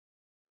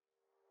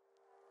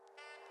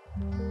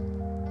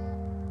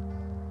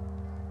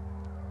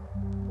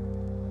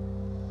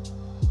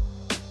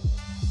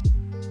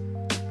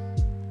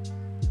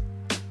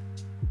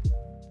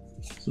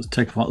let's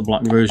take apart the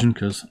black version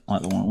because I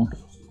like the white one.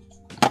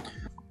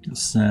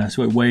 Let's see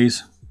what it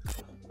weighs.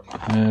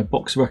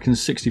 Box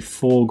reckons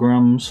 64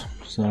 grams,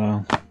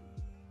 so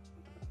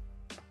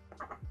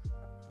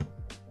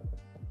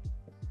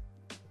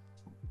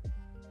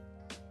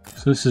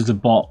this is the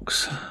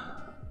box. You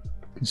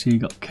can see you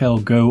got Kale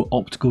Go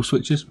optical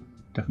switches,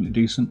 definitely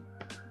decent.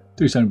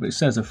 370, but it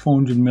says a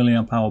 400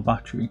 milliamp hour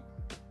battery.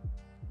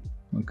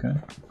 Okay,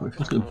 but if you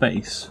look at the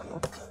base,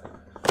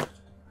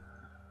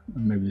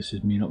 and maybe this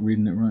is me not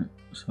reading it right,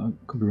 so I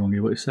could be wrong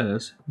here, but it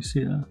says, you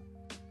see that?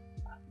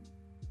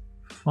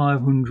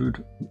 5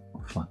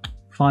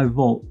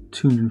 volt,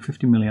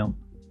 250 milliamp.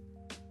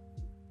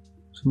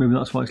 So maybe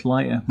that's why it's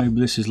lighter. Maybe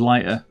this is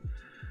lighter.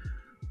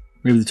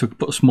 Maybe they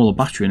put a smaller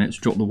battery in it to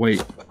drop the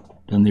weight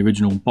than the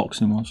original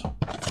boxing was.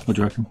 What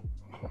do you reckon?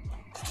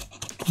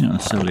 Not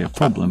necessarily a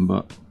problem,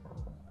 but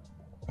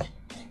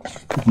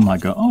people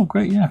might go, oh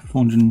great, yeah,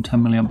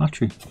 410 milliamp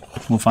battery.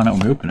 We'll find out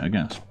when we open it, I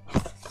guess.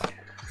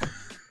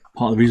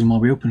 Part of the reason why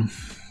we open them.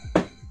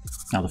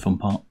 Now the fun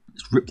part,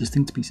 let's rip this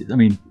thing to pieces. I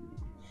mean,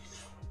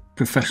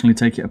 professionally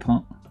take it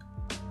apart.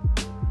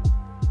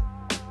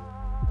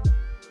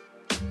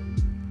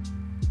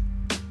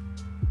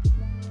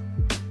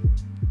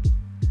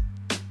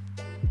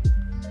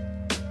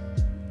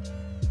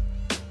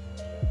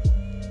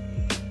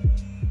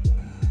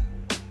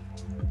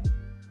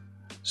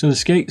 So the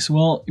skates,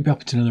 well, you'd be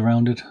happy to know they're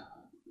rounded.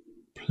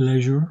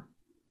 Pleasure.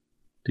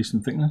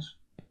 Decent thickness.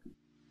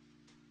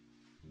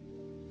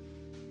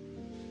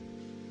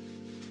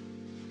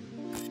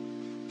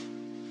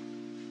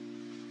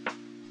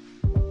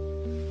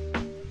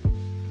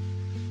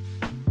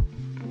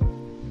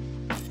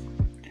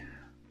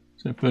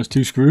 So first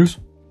 2 screws.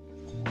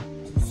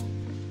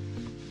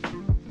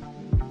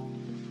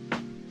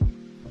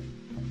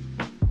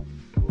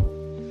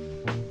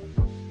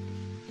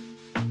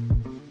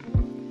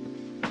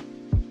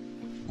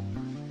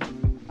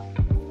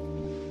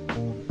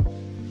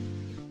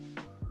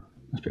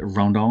 A bit of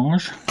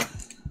roundage.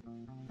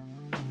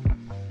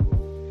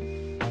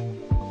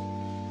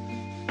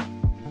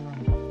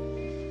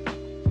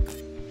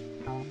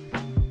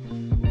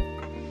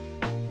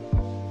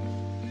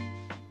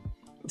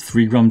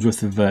 $3 grams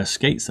worth of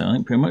skates there, I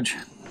think, pretty much.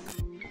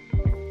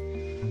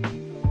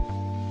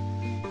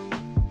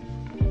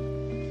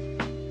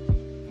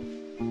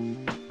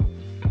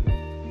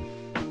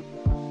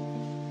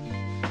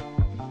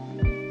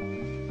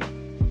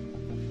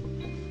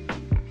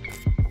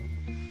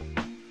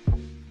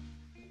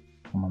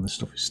 Oh man, this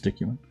stuff is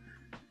sticky, man.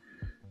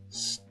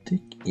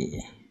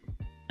 Sticky.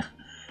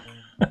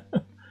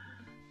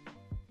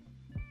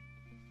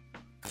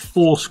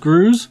 4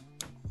 screws.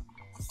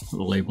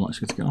 The label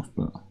actually to get off,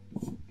 but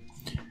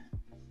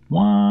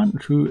 1,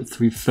 2,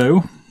 3,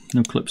 4.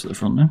 No clips at the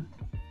front now.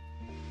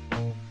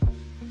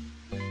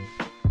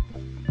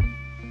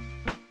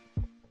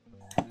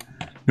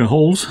 No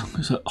holes.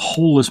 It's a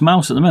holeless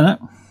mouse at the minute.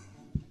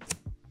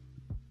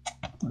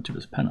 I'll do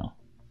this pen off.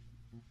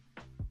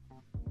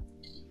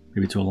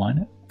 Maybe to align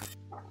it.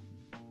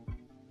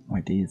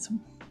 Ideas.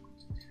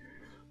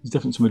 There's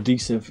definitely some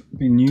adhesive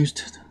being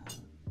used.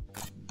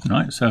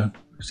 Right, so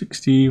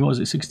 60, what was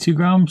it, 62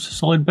 grams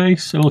solid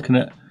base. So we're looking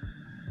at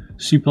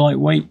super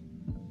lightweight.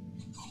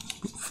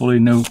 Fully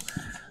no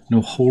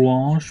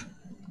holage.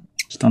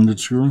 Standard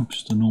screw,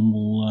 just a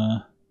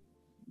normal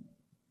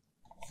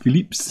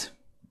Phillips.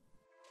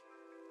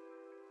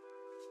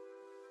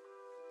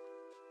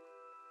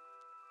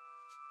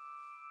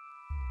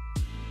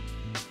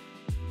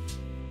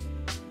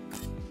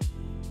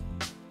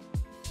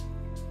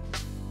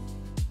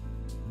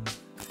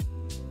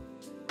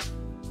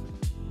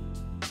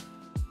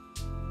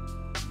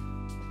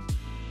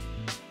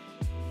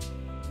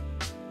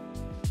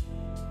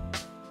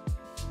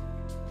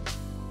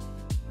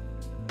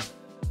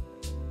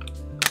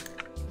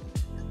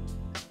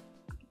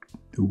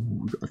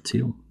 Ooh, got a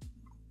teal.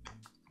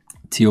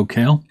 Teal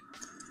Kale.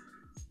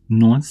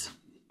 Nice.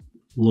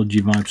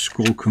 Logivibe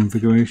scroll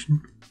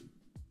configuration.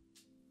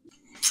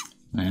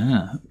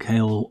 Yeah,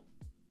 Kale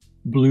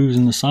blues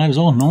in the side as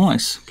well.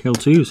 Nice. Kale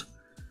 2s.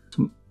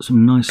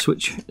 Some nice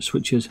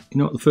switches. You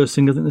know what the first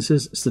thing I think this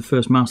is? It's the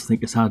first mouse I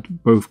think it's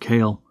had both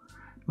Kale.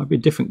 Might be a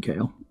different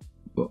Kale,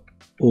 but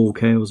all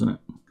Kales in it.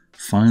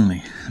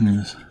 Finally, I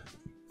mean,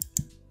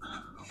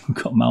 we've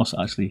got a mouse that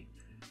actually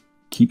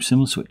keeps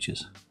similar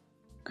switches.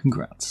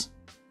 Congrats.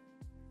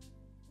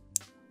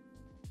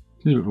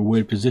 It's a bit of a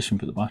weird position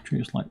for the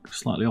battery. It's like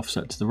slightly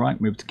offset to the right,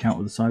 maybe to count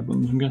with the side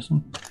buttons, I'm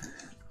guessing.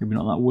 Maybe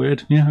not that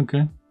weird. Yeah,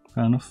 okay,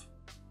 fair enough.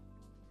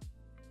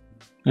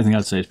 The only thing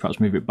I'd say is perhaps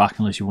move it back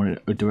unless you want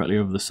it directly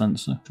over the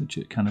sensor, which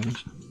it kind of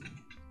is.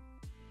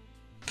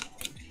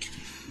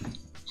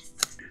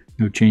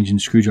 No change in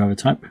screwdriver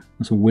type.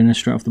 That's a winner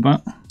straight off the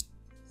bat.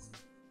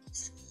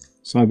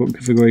 Side button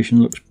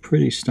configuration looks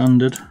pretty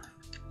standard.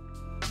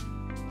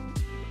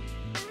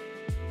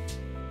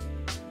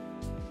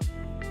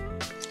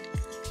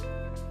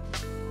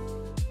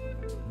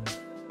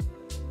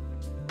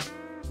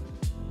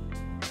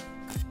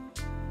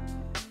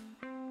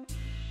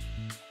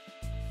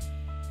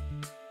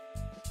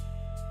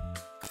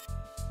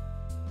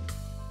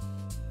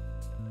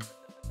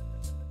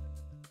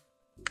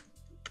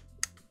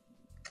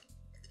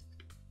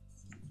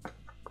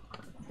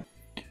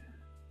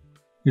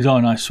 These are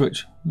a nice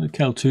switch. The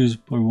KL2 is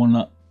probably one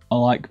that I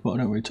like, but I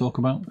don't really talk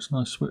about. It's a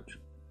nice switch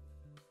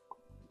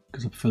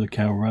because I prefer the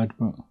KL Red.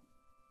 But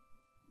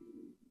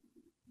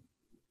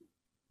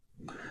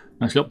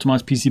nicely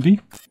optimized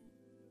PCB.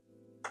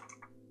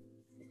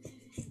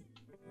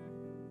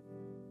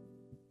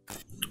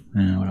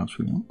 And what else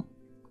we got?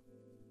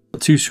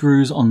 Got 2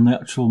 screws on the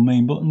actual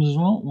main buttons as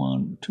well.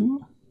 1,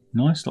 2.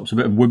 Nice. Stops a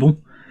bit of wibble.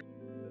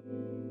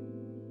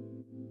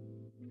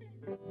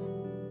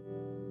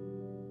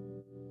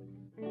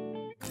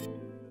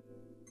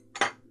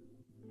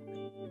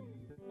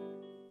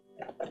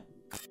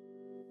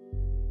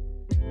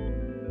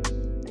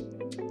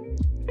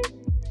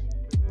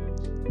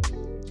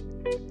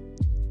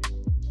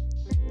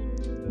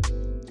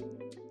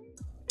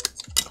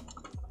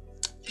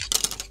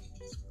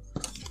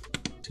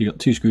 So you got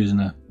 2 screws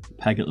and a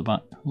peg at the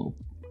back,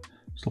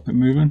 stop it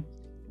moving.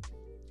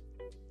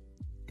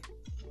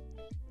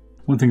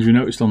 One thing we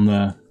noticed on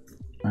the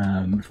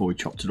before we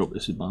chopped it up,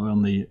 this is by the way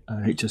on the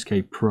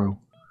HSK Pro,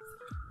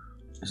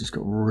 is it's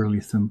got really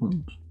thin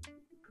buttons.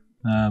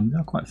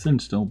 They're quite thin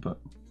still,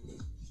 but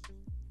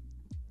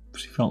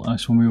it felt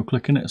nice when we were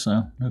clicking it,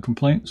 so no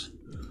complaints.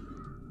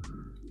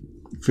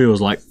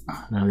 Feels like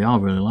no, they are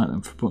really light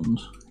them for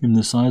buttons, even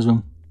the size of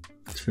them.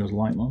 It feels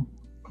light, man.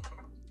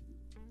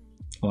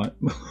 Right.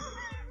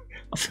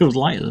 It feels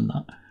lighter than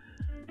that.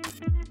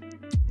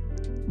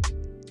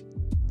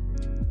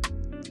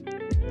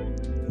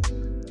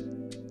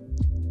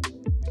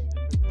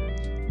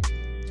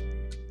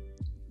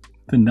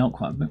 Thinned out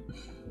quite a bit.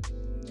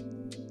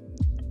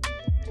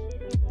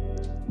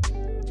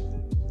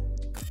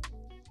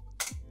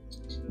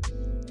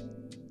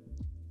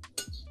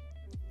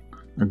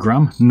 A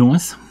gram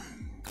north.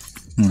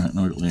 Right,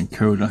 now we've got the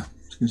encoder.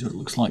 See what it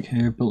looks like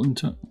here built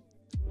into it.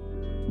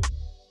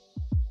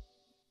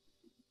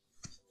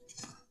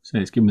 So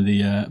it's giving me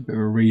the bit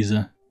of a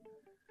razor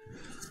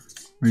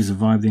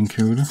vibe, the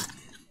encoder.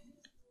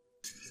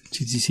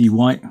 TTC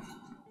white.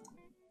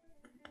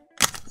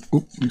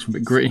 Oh, looks a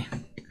bit gritty.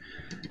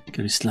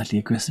 Gotta be slightly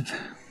aggressive.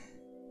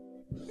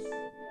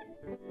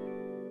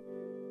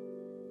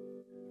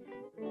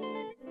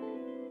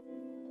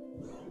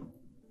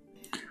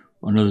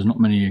 I know there's not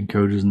many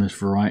encoders in this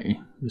variety,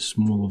 this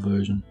smaller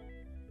version.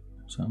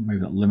 So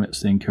maybe that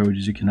limits the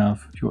encoders you can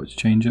have if you want to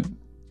change it,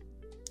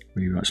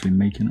 or you're actually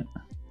making it.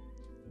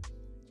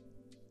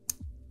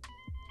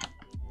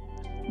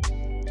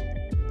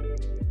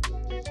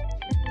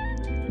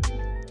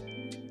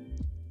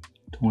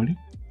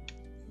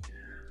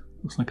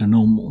 Looks like a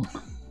normal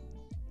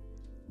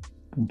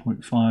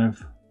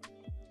 1.5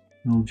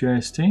 mil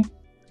JST.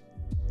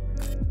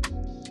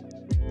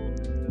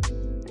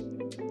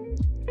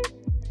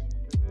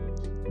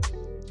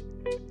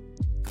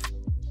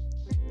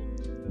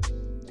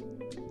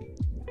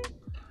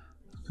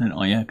 Then,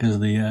 oh yeah, because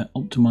of the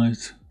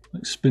optimized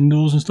like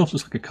spindles and stuff,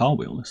 looks like a car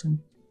wheel. This thing.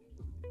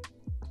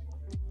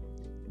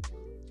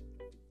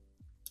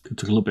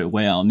 Took a little bit of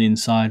weight out on the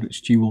inside,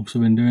 which G-Wolves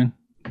have been doing.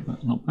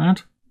 But not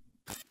bad.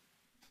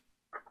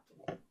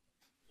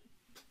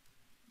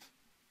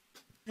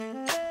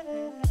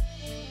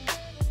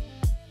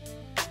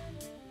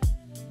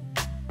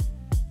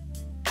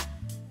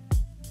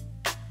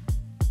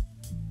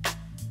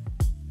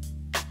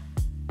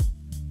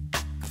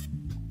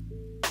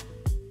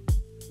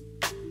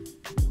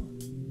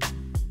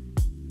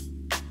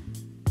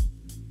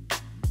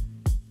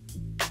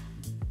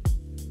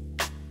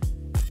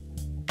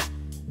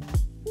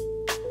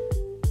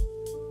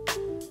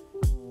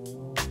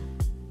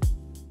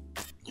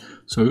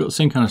 So we've got the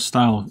same kind of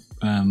style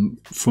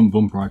front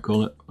bumper, I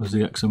call it, as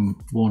the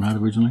XM1 had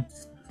originally.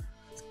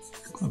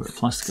 Quite a bit of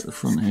plastic at the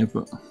front here,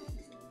 but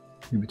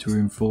maybe to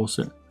reinforce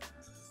it.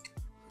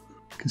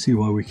 You can see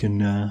why we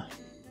can, I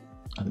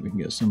think we can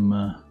get some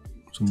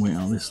weight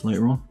out of this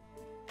later on.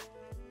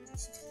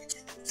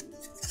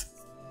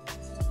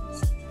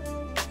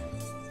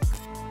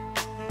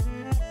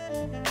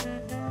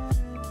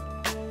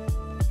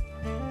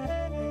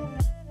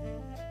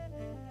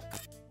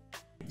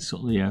 That's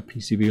what the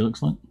PCB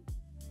looks like.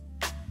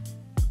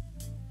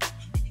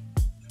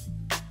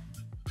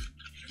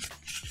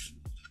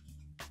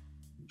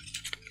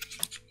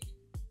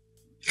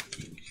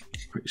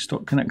 Pretty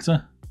stock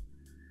connector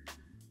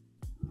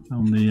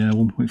on the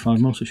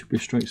 1.5mm, so it should be a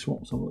straight swap.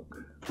 Let's have a look.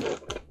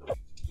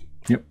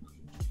 Yep.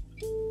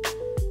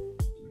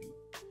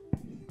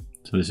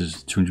 So this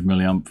is 200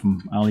 milliamp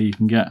from Ali. You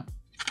can get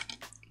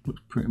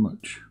looks pretty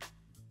much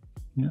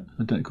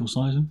identical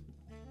sizing.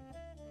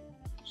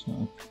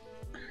 So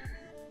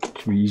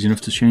should be easy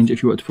enough to change it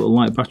if you want to put a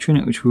light battery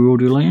in it, which we will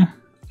do later.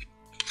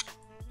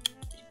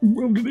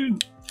 Weld it in.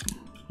 There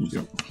you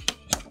go.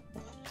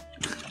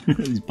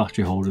 These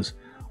battery holders.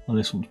 Well,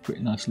 this one's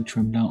pretty nicely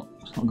trimmed out.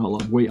 It's not got a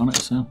lot of weight on it,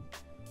 so.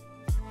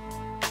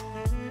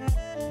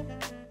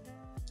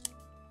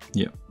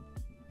 Yep.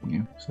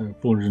 Yeah. So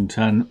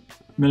 410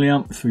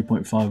 milliamp,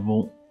 3.5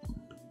 volt.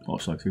 Oh,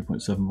 sorry,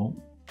 3.7 volt.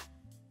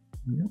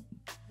 Yep.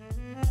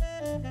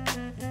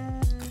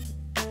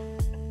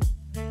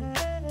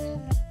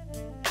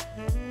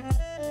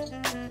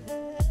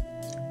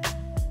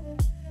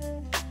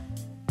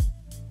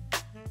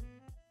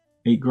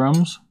 8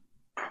 grams.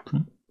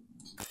 Okay.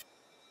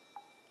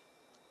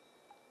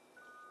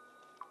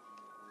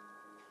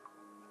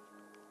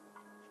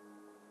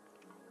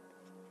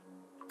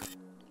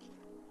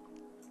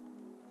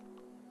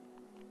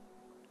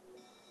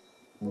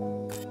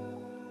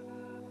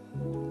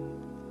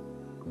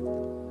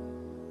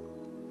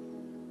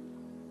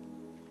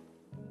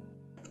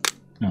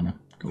 No,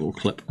 got a little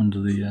clip under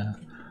the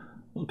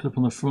little clip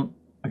on the front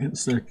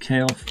against the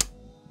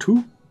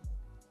KL2.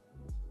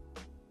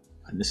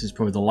 And this is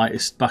probably the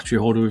lightest battery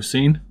holder we've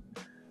seen.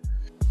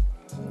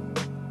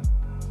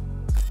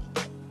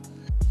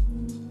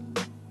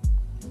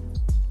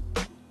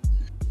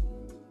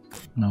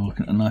 Now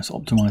looking at a nice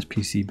optimized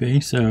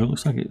PCB. So it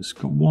looks like it's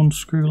got 1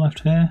 screw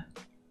left here.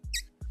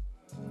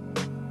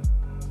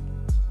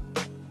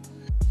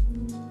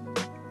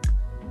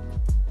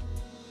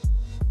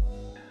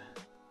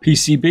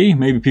 PCB,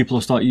 maybe people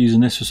will start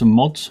using this for some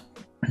mods.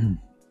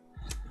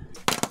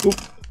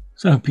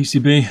 So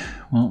PCB,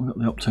 well, we've got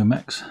the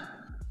Optomex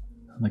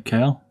and the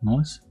KL,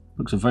 nice.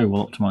 Looks a very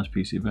well optimized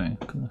PCB.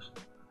 Look at this.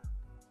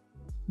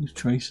 These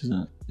traces,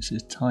 this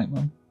is tight,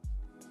 man.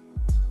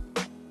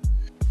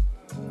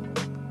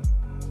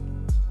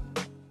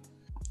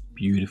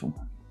 Beautiful.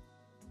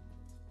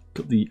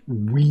 Got the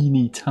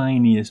weeny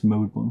tiniest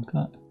mode button, look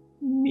at that.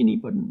 Mini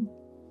button.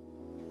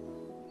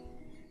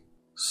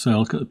 So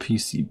look at the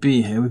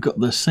PCB here, we've got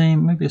the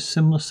same, maybe a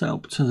similar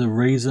setup to the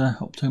Razer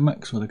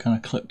Optomex where they're kind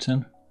of clipped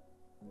in.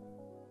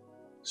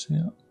 See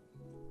that?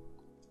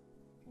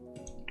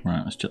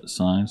 Right, let's check the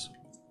size.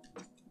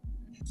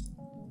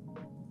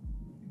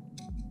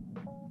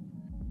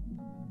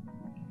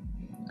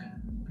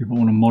 People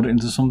want to mod it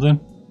into something,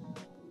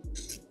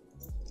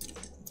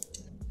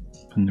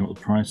 depending on what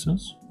the price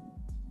is.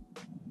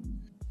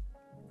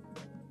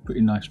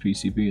 Pretty nice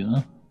PCB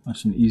there,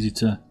 nice and easy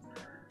to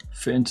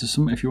fit into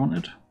something if you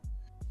wanted.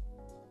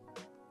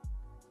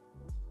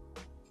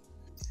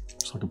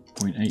 It's like a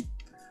 0.8.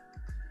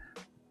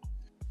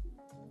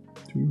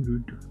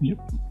 Yep.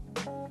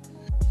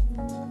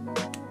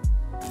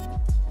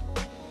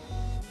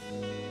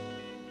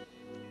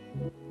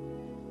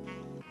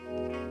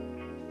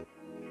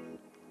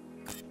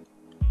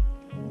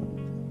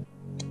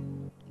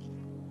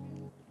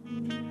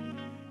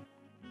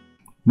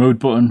 Mode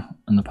button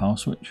and the power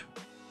switch.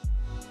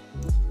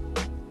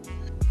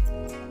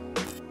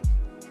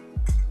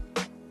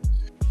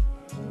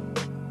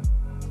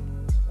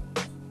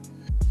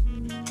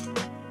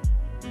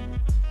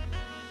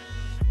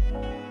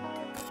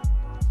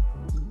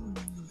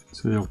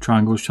 So the old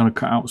triangle is trying to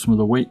cut out some of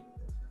the weight.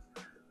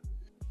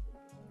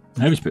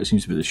 The heaviest bit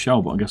seems to be the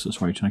shell, but I guess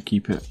that's why you're trying to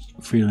keep it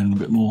feeling a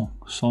bit more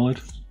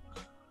solid.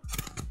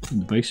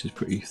 And the base is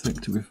pretty thick,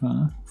 to be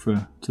fair,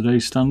 for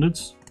today's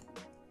standards.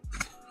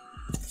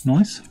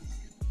 Nice.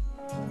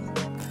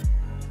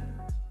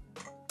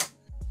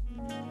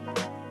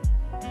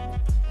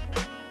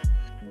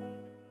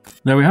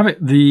 There we have it,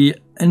 the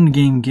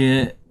EndGame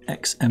Gear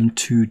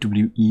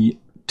XM2we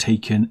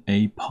taken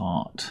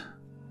apart.